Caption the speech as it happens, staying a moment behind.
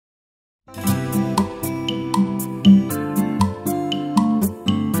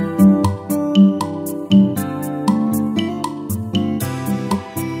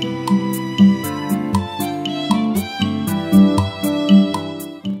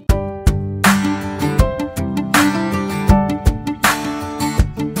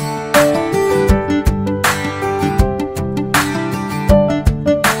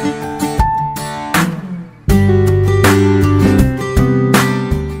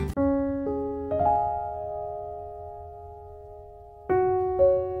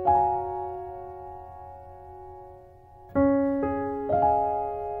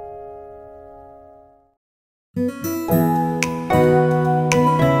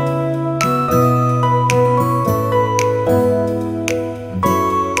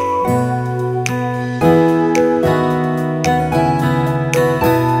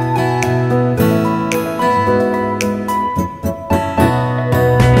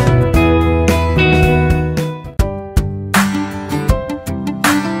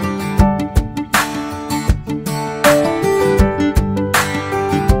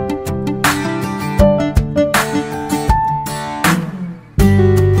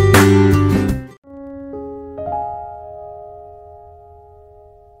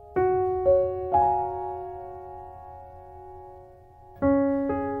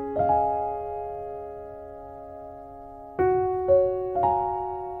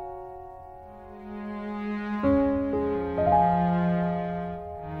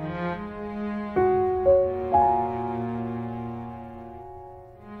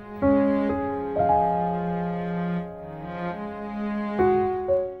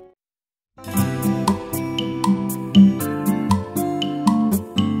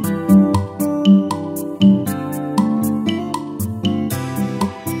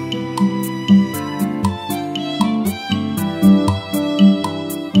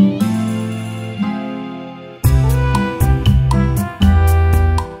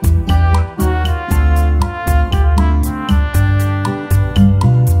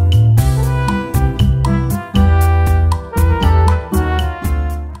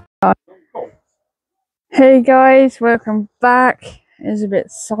Hey guys, welcome back. It's a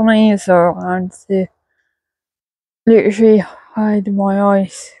bit sunny, so I had to literally hide my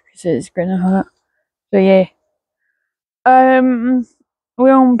eyes because it's gonna hurt. So yeah.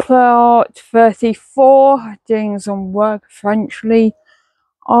 We're on part 34, doing some work essentially.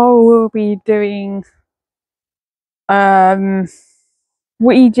 I will be doing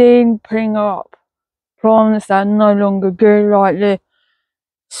weeding, putting up plants that are no longer good, like the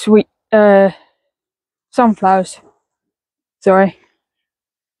sweet sunflowers. Sorry.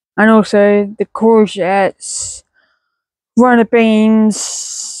 And also the courgettes, runner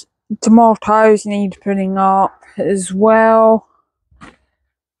beans, tomatoes need putting up as well.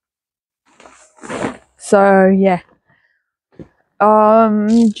 So yeah.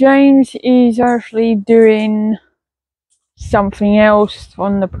 James is actually doing something else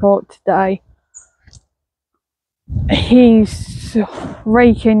on the plot today. He was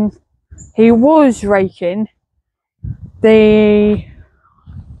raking the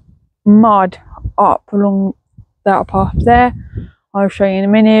mud up along that path there. I'll show you in a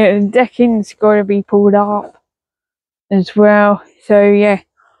minute. The decking's got to be pulled up as well. So yeah,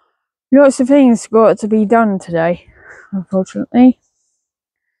 lots of things got to be done today, unfortunately.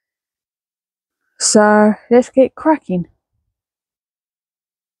 So let's get cracking.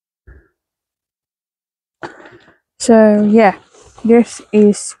 So yeah, this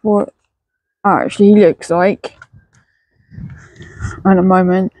is what it actually looks like at the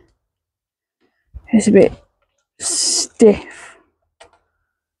moment. It's a bit stiff.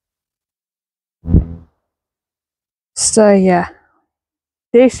 So yeah,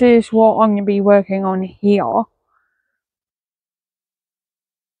 this is what I'm going to be working on here.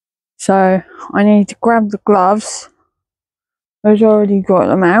 So I need to grab the gloves. I've already got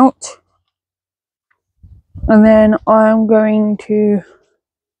them out. And then I'm going to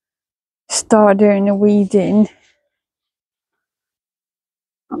start doing the weeding.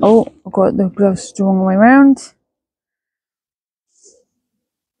 Oh, I've got the gloves the wrong way around.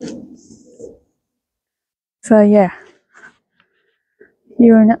 So yeah,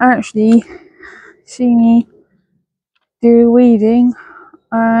 you can actually see me do weeding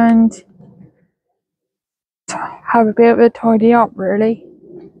and have a bit of a tidy up, really.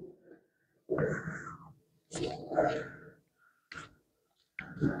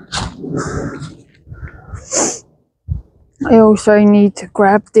 I also need to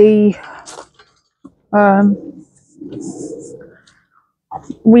grab the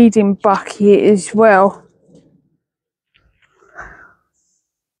weeding bucket as well.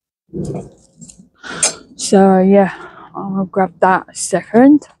 So yeah, I'll grab that a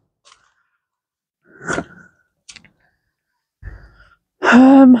second.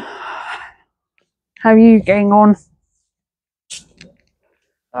 How are you getting on?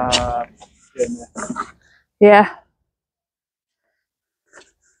 Yeah.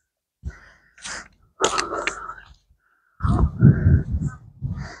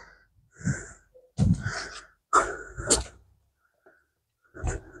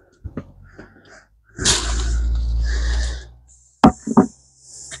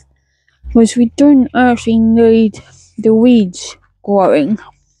 Because we don't actually need the weeds growing.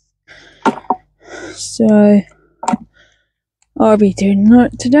 So I'll be doing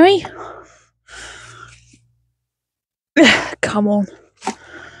that today. Come on.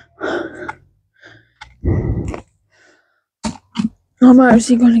 I'm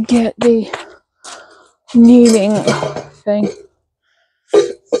actually going to get the kneeling thing.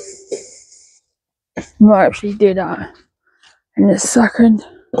 I'll actually do that in a second.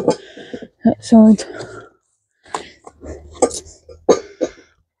 That side.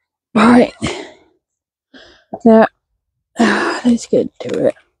 Right. Yeah. Let's get to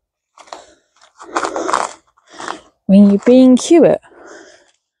it. When you're being cute.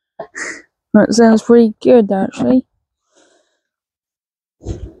 That sounds pretty good, actually.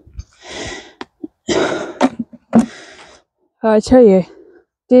 I tell you,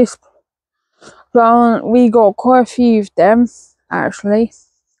 this plant, we got quite a few of them, actually.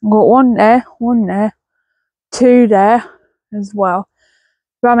 Got one there, two there as well.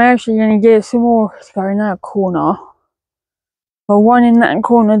 But I'm actually going to get some more to go in that corner. But one in that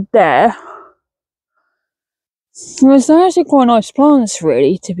corner there. They're actually quite nice plants,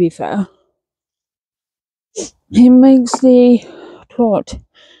 really, to be fair. It makes the plot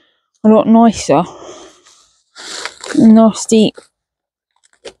a lot nicer. Nasty.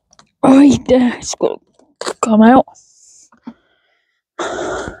 Right there, it's got to come out.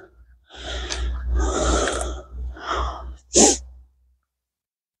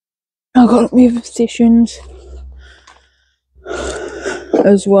 I've got to move positions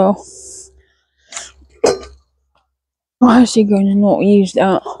as well. I'm actually going to not use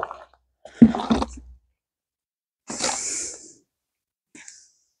that.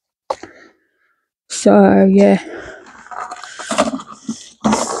 So yeah,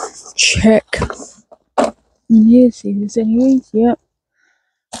 check. And here, see if there's any weeds. Yep,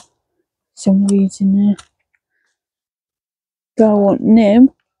 some weeds in there. Don't want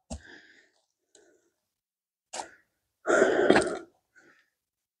them.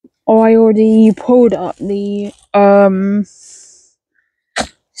 I already pulled up the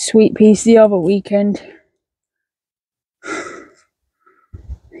sweet peas the other weekend.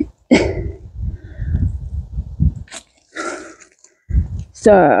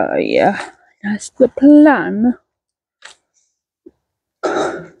 So yeah, that's the plan.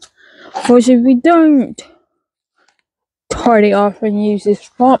 Because if we don't tidy up and use this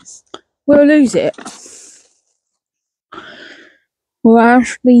plot, we'll lose it. We'll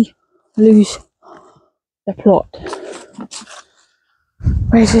actually lose the plot,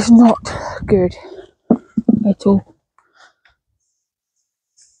 which is not good at all.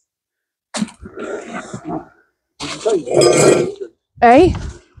 Eh?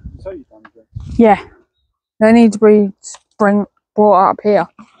 Yeah, they need to be brought up here.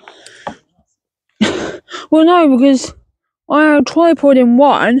 Well, no, because I had a tripod in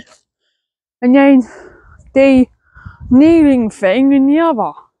one, and then the kneeling thing in the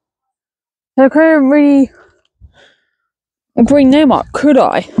other. So I couldn't really bring them up, could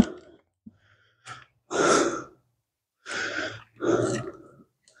I?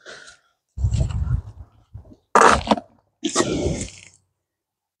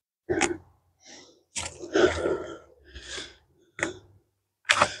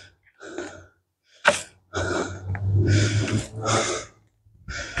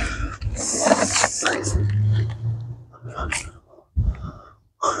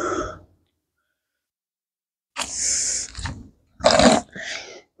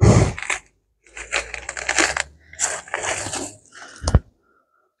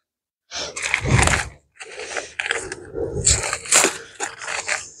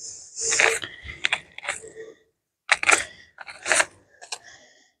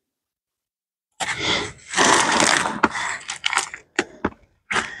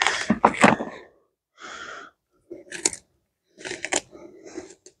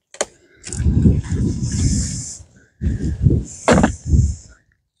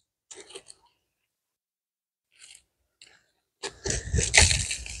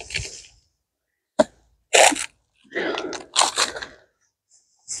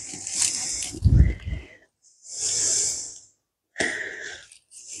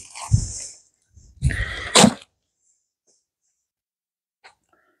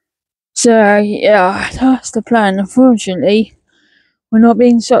 So yeah, that's the plan. Unfortunately, we're not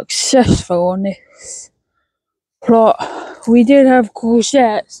being successful on this plot. We did have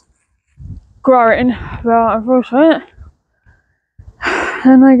courgettes growing, but unfortunately,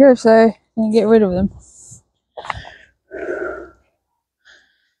 and I guess so, and get rid of them.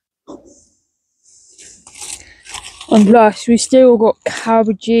 And plus, we still got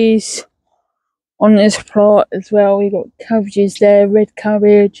cabbages on this plot as well. We got cabbages there, red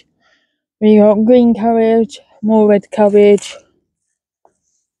cabbage. We got green cabbage, more red cabbage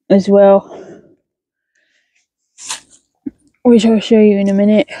as well, which I'll show you in a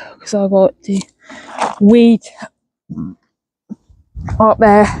minute because I got the weed up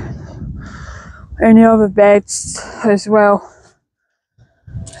there and the other beds as well.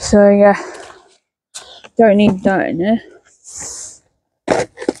 So yeah, don't need that in there.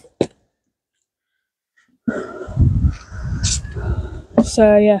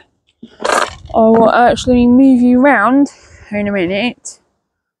 So yeah, I will actually move you around in a minute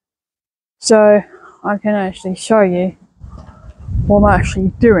so I can actually show you what I'm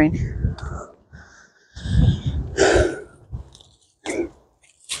actually doing.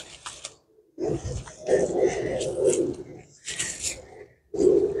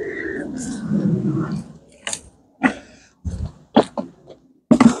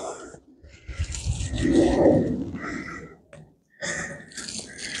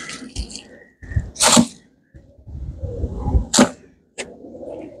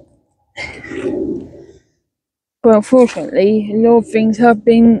 But unfortunately, a lot of things have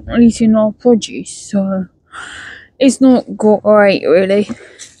been eating our produce, so it's not great really.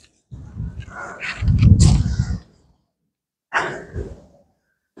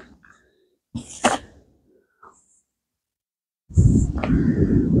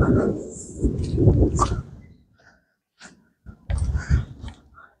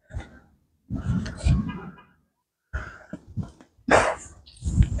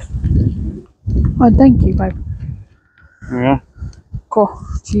 Oh, thank you, babe. Yeah. Cool.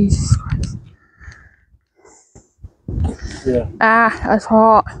 Jesus Christ. Yeah. Ah, that's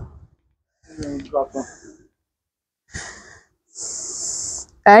hot.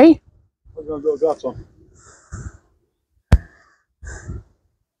 Eh? I'm gonna go that one.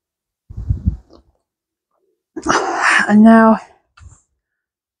 And now,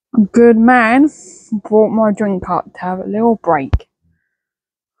 a good man brought my drink up to have a little break.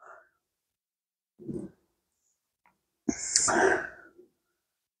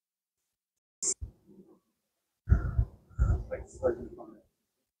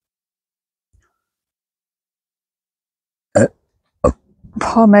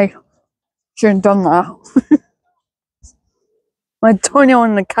 Pardon me. Shouldn't have done that. I done it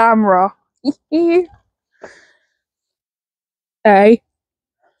on the camera. Eh?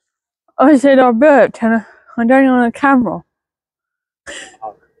 I said I burped and I done it on the camera.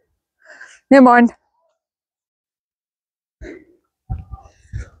 Never mind.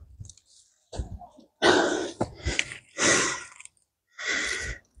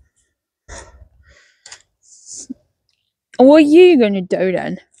 What are you going to do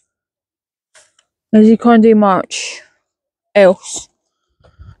then? As you can't do much else.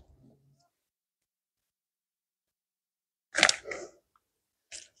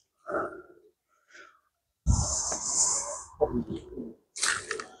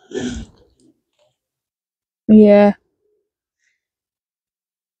 Yeah.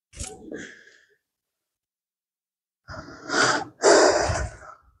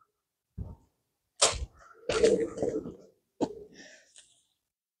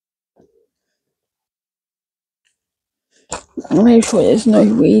 Make sure there's no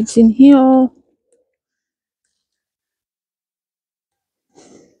weeds in here.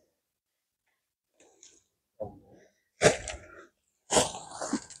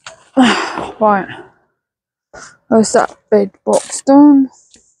 Right. There's that bed box done.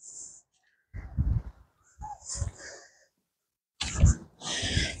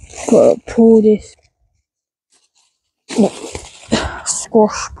 Gotta pull this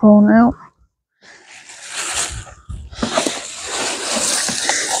squash plant out.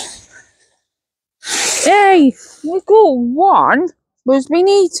 Hey, we got one, but it's been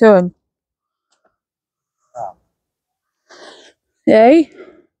eaten. Hey?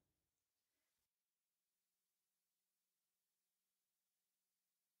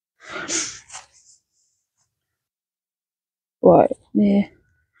 Right, there.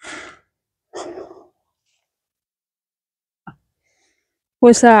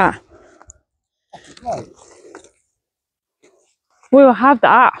 What's that? We'll have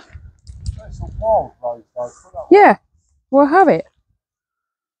that. Yeah, we'll have it.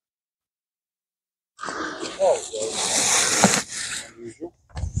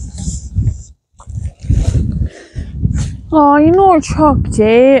 Oh, you not chucked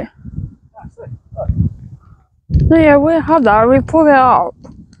it. No, yeah, we'll have that. We pull it up.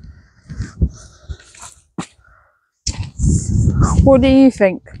 What do you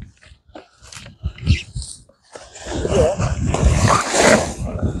think?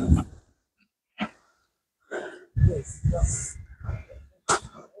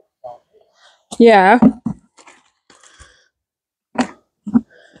 Yeah.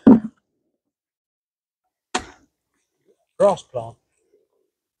 Grass plant.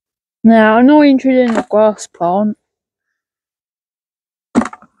 No, I'm not interested in the grass plant.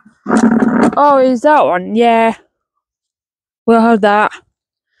 Oh, is that one? Yeah. We'll have that.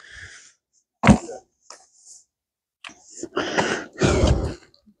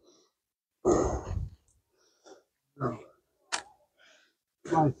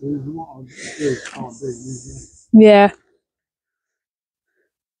 Yeah.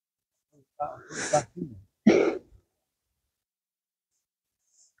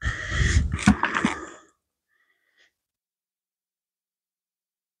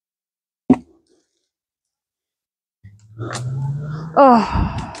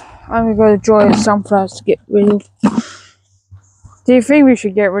 Oh, I'm gonna dry the sunflowers to get rid of. Do you think we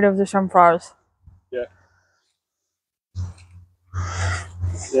should get rid of the sunflowers? Yeah.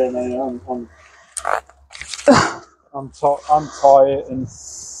 Yeah, no, I'm tired and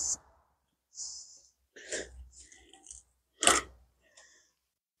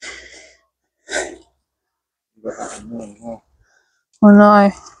I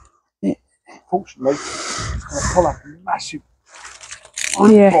know. fortunately it's gonna pull up a massive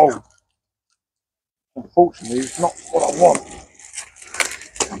Yeah. ball. Unfortunately, it's not what I want.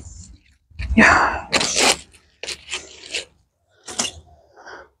 Yeah.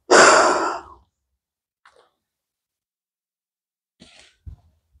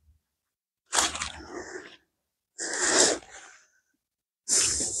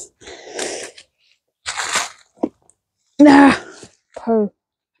 Nah. Poo.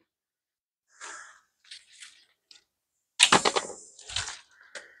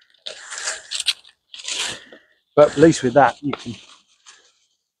 But at least with that, you can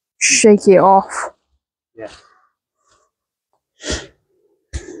Shake it off. Yeah.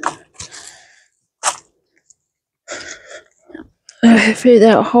 Fill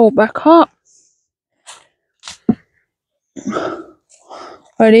that hole back up.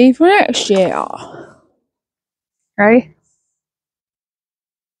 Ready for next year. Right?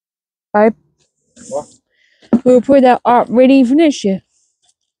 Babe? What? We'll put that up ready for next year.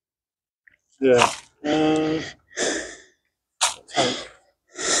 Yeah. We'll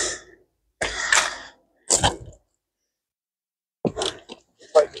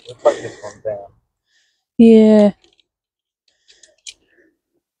take this one down. Yeah.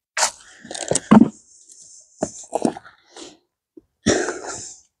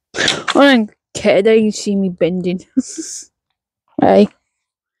 I don't care, they can see me bending. Hey.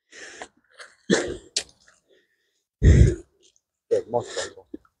 Yeah, my table.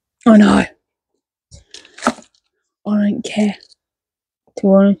 I know. I don't care. To be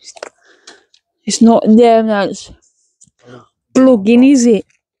honest. It's not them that's blogging, is it?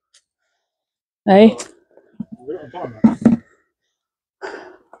 Hey?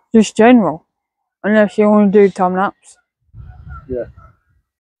 Just general. Unless you want to do time lapse. Yeah.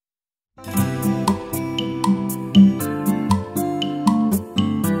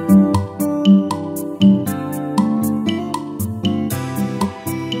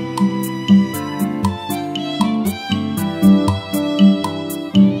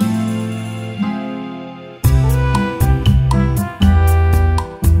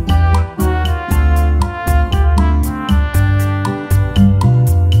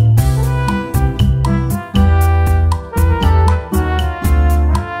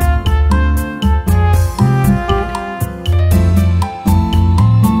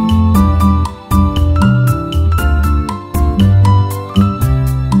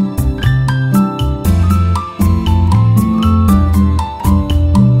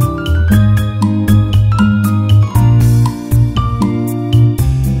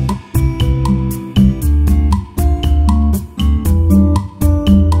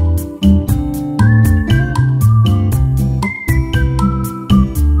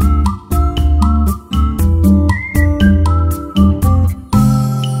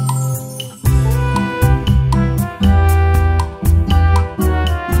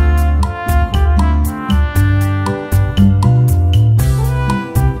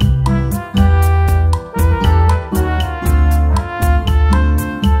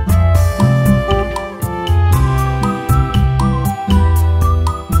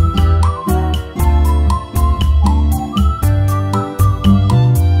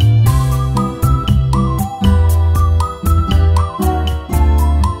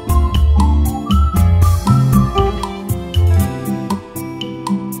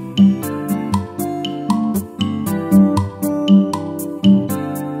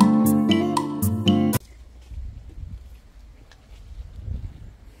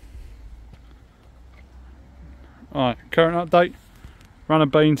 Alright, current update. Run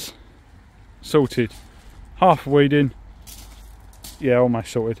of beans sorted. Half a weed in. Yeah,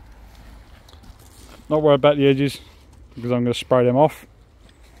 almost sorted. Not worried about the edges because I'm going to spray them off.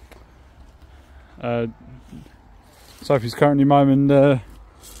 Sophie's currently mowing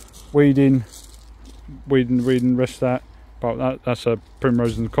weeding rest of that. But that's a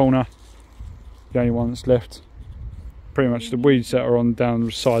primrose in the corner. The only one that's left. Pretty much the weeds that are on down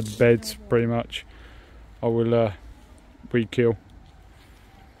the side of the beds, pretty much. I will weed kill.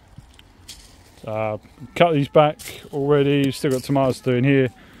 Cut these back already. Still got tomatoes doing here.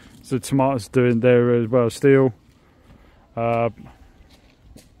 So the tomatoes doing there as well still. Might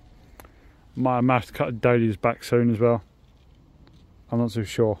have to cut the dahlias back soon as well. I'm not too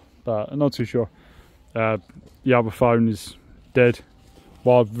sure, but I'm not too sure. The other phone is dead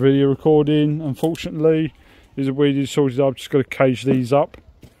while video recording, unfortunately. These are weeded, sorted. I've just got to cage these up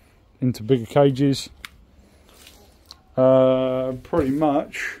into bigger cages. Pretty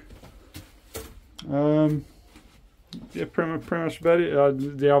much. Yeah, pretty much about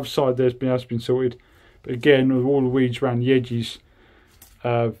it. The other side has been sorted, but again, with all the weeds around the edges,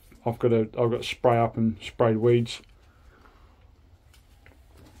 I've got to spray up and spray the weeds,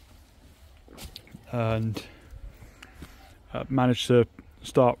 and managed to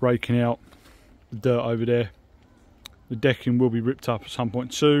start raking out the dirt over there. The decking will be ripped up at some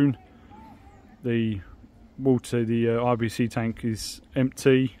point soon. The water, the IBC tank is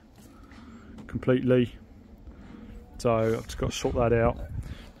empty completely, so I've just got to sort that out.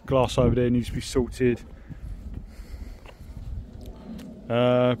 Glass over there needs to be sorted.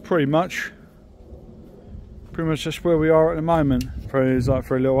 Pretty much just where we are at the moment. For a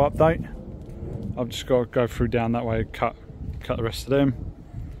little update, I've just got to go through down that way, cut the rest of them,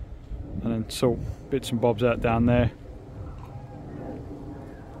 and then sort bits and bobs out down there.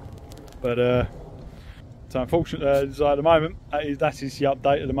 But so unfortunately, at the moment, that is the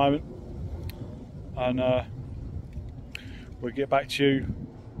update at the moment, and we'll get back to you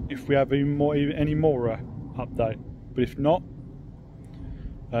if we have any more update. But if not,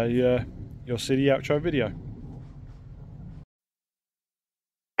 you'll see the outro video.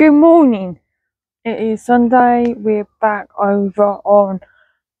 Good morning. It is Sunday. We're back over on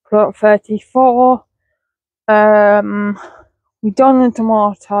plot 34. We've done the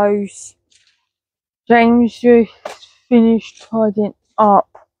tomatoes. James just finished tidying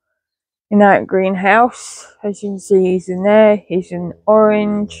up in that greenhouse. As you can see, he's in there. He's in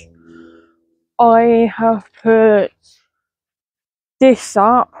orange. I have put this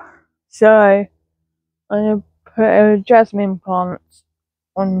up, so I'm going to put a jasmine plant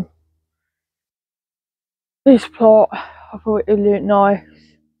on this plot. I thought it looked nice,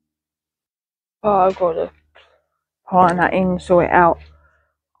 but I've got to plant that in and sort it out.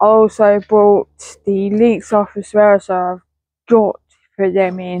 I also brought the leeks off as well, so I've got to put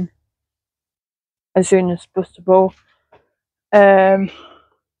them in as soon as possible.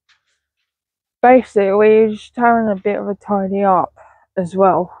 Basically, we're just having a bit of a tidy up as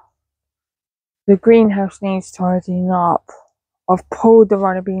well. The greenhouse needs tidying up. I've pulled the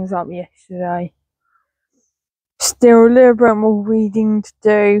runner beans up yesterday. Still a little bit more weeding to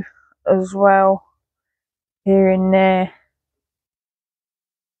do as well, here and there.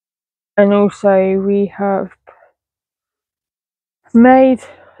 And also we have made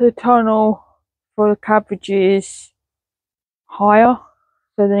the tunnel for the cabbages higher,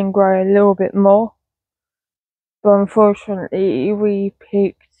 so they can grow a little bit more. But unfortunately, we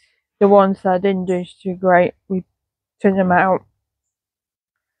picked the ones that didn't do too great. We took them out.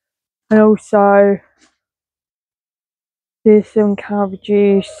 And also, there's some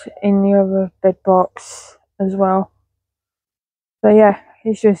cabbages in the other bed box as well. So yeah,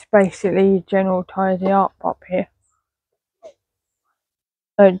 it's just basically a general tidy up here.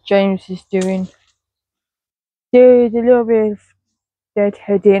 James is doing a little bit of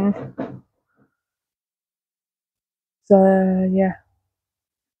deadheading. So yeah,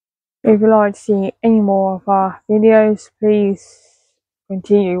 if you'd like to see any more of our videos, please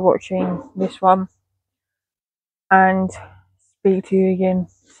continue watching this one, and speak to you again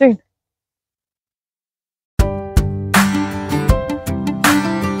soon.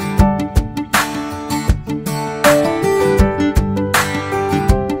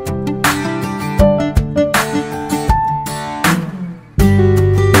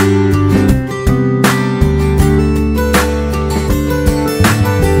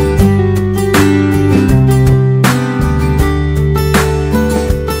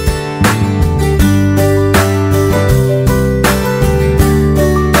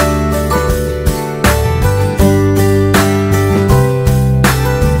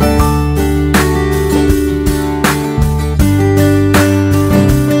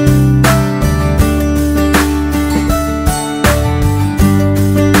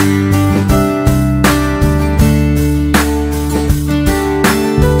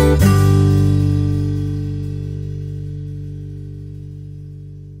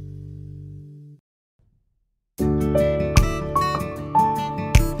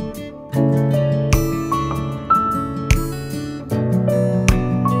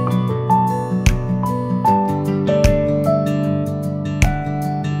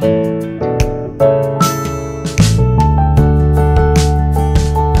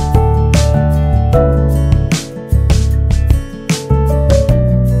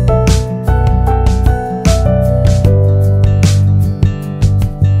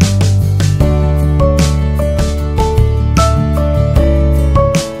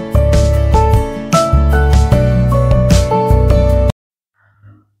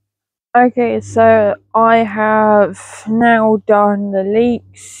 Okay, so I have now done the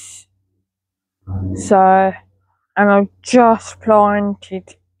leeks. And I've just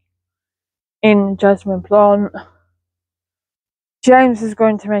planted in the jasmine plant. James is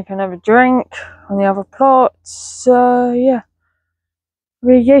going to make another drink on the other plot. So yeah,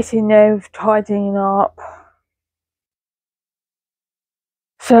 we're getting there with tidying up.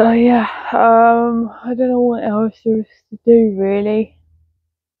 So yeah, I don't know what else there is to do really,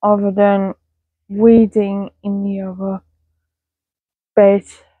 other than weeding in the other bed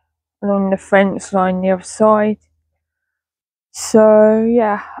along the fence line the other side. So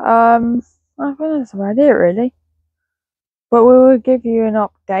yeah, I think that's about it really. But we will give you an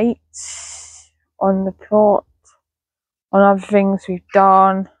update on the plot, on other things we've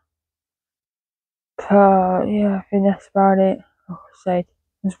done. Yeah, I think that's about it. Like I said,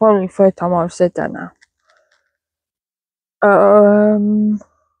 it's probably the third time I've said that now.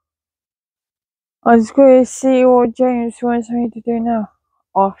 I was going to see what James wants me to do now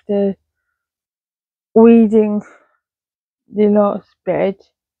after weeding the last bed.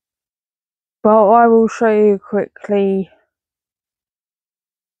 But I will show you quickly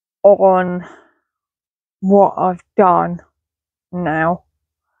on what I've done now,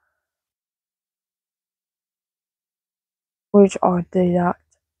 which I'll do that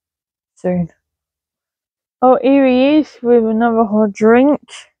soon. Oh, here he is with another hot drink.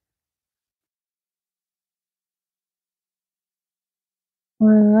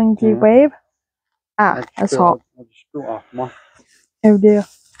 Well, thank you, babe. Ah, that's hot. I just spilled half mine. Oh dear.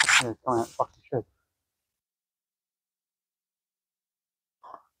 Yeah, come out fucking shed.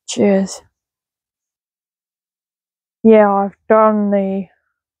 Cheers. Yeah, I've done the. Is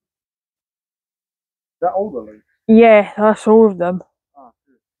that all the leaves? Yeah, that's all of them. Oh,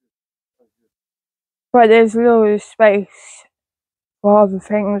 good. But there's a little space for other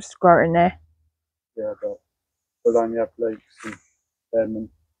things to grow in there. Yeah, but we'll only have leeks and them and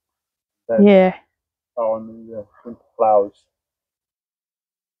them. Yeah. Oh, and the winter flowers.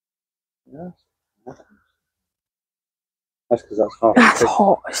 Yes. That's because that's half That's protected.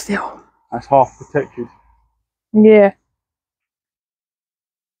 hot still. That's half protected. Yeah.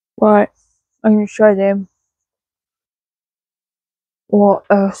 Right. I'm going to show them what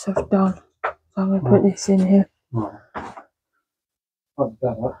else I've done. So I'm going to put this in here. Right. I've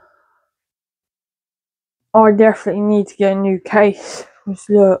done that. I definitely need to get a new case. Just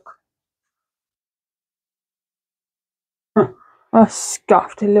look. I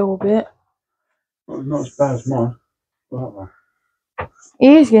scuffed a little bit. Well, not as bad as mine. Well, It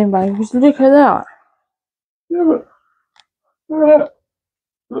is getting bad because look at that. yeah, but look at that.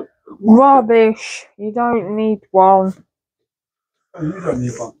 Look. Rubbish. You don't need one. Oh, you don't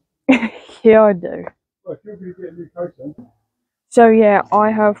need one. Yeah, I do. Well, if you're going to get a new coat then. So yeah,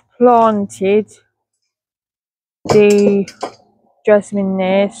 I have planted the jasmine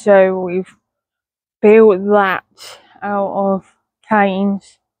there. So we've built that out of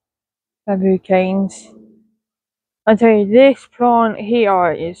canes, bamboo canes. I tell you, this plant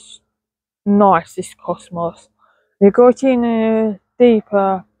here is nice. This cosmos. We got in a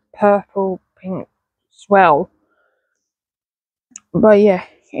deeper purple pink swell, but yeah,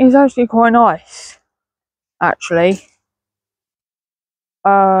 it's actually quite nice. Actually,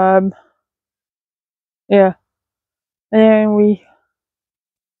 yeah, and then we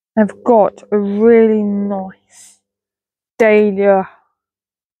have got a really nice dahlia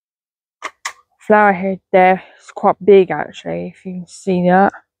flower head there. It's quite big actually, if you can see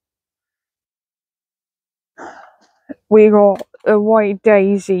that. We got a white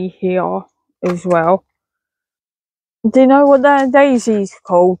daisy here as well. Do you know what that daisy's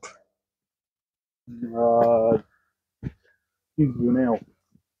called? Gives you an L.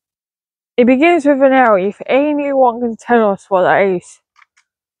 It begins with an L. If anyone can tell us what that is,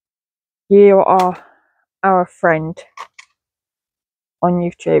 you are our friend on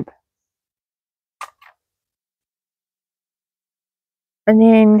YouTube. And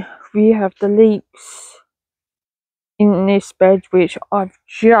then we have the leeks in this bed, which I've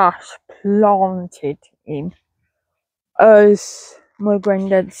just planted in. As my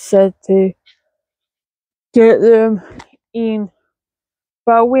granddad said to get them in.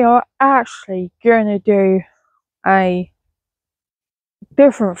 But we are actually going to do a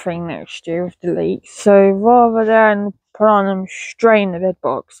different thing next year with the leeks. So rather than plant them straight in the bed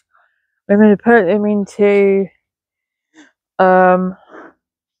box, we're going to put them into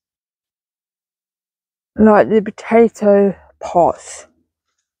like the potato pots.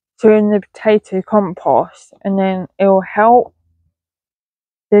 So in the potato compost, and then it will help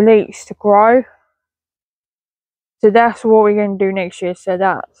the leeks to grow. So that's what we're going to do next year. So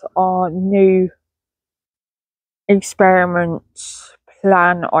that's our new experiment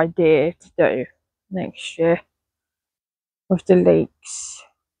plan idea to do next year with the leeks.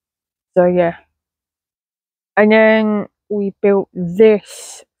 So yeah, and then we built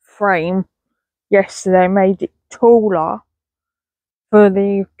this frame yesterday, made it taller for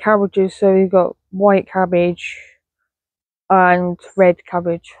the cabbages. So we got white cabbage and red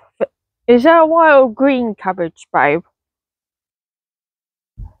cabbage. Is that white or green cabbage, babe?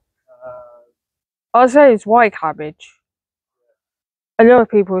 I'll say it's white cabbage. A lot of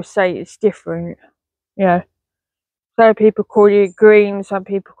people say it's different. Yeah. Some people call it green, some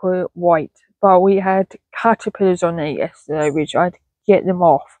people call it white. but we had caterpillars on it yesterday, which I had to get them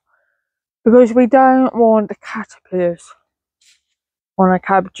off because we don't want the caterpillars on our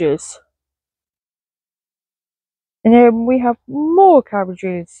cabbages. And then we have more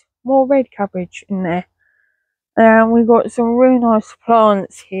cabbages, more red cabbage in there. And we got some really nice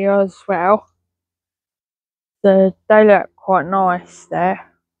plants here as well. So they look quite nice there.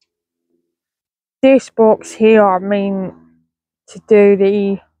 This box here, I mean, to do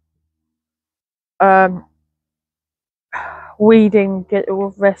the weeding, get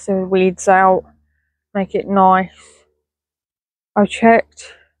all the rest of the weeds out, make it nice. I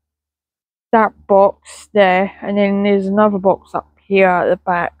checked that box there, and then there's another box up here at the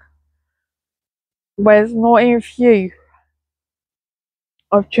back where there's not even a few.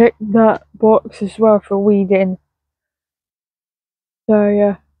 I've checked that box as well for weeding. So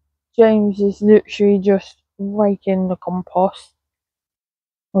yeah, James is literally just raking the compost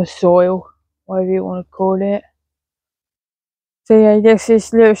or soil, whatever you want to call it. So yeah, this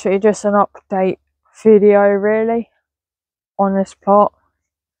is literally just an update video really on this plot.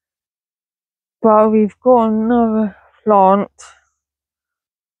 But we've got another plant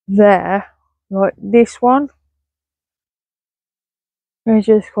there, like this one. It's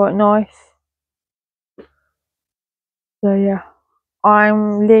just quite nice. So yeah,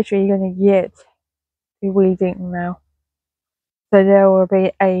 I'm literally gonna get to weeding now. So there will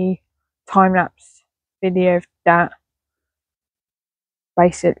be a time-lapse video of that,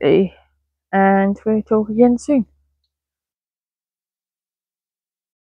 basically. And we'll talk again soon.